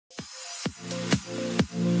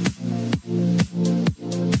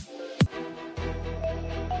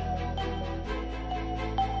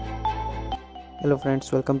Hello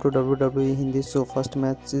friends, welcome to WWE Hindi. So first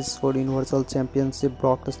match is for Universal Championship.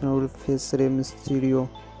 Brock Lesnar will face Rey Mysterio.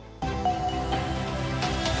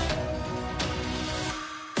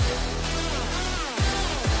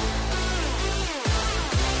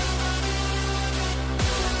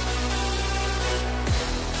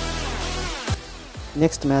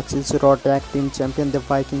 Next match is Raw Tag Team Champion the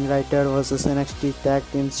Viking Rider versus NXT Tag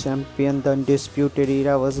Team Champion the Undisputed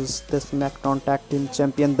Era versus the SmackDown Tag Team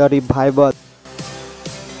Champion the Revival.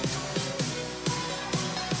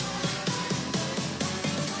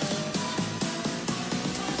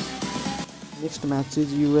 Next match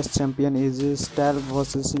is US Champion AJ Styles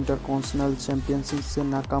versus Intercontinental Champion Shinsuke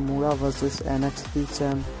Nakamura versus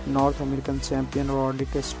NXT North American Champion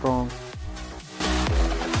Roderick Strong.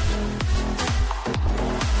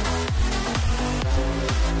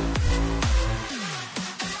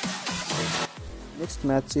 Next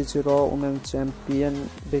match is Raw Women's Champion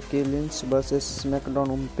Becky Lynch versus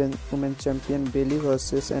SmackDown Women's Champion Bayley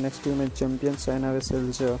versus NXT Women's Champion Shayna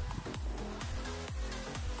Baszler.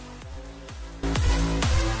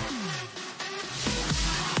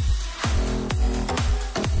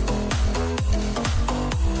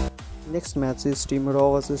 Next match is Team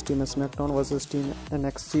Raw versus Team SmackDown versus Team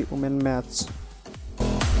NXT Women match.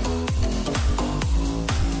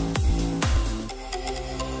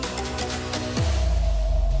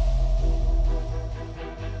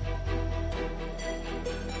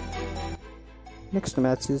 Next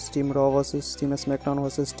match is Team Raw versus Team SmackDown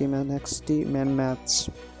versus Team NXT men match.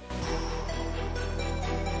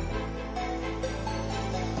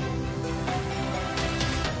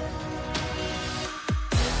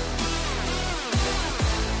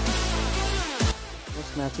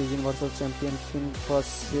 Next match is Universal Champion Finn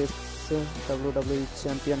versus WWE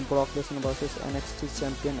Champion Brock Lesnar versus NXT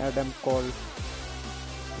Champion Adam Cole.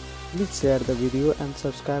 Please share the video and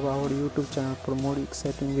subscribe our YouTube channel for more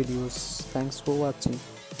exciting videos. Thanks for watching.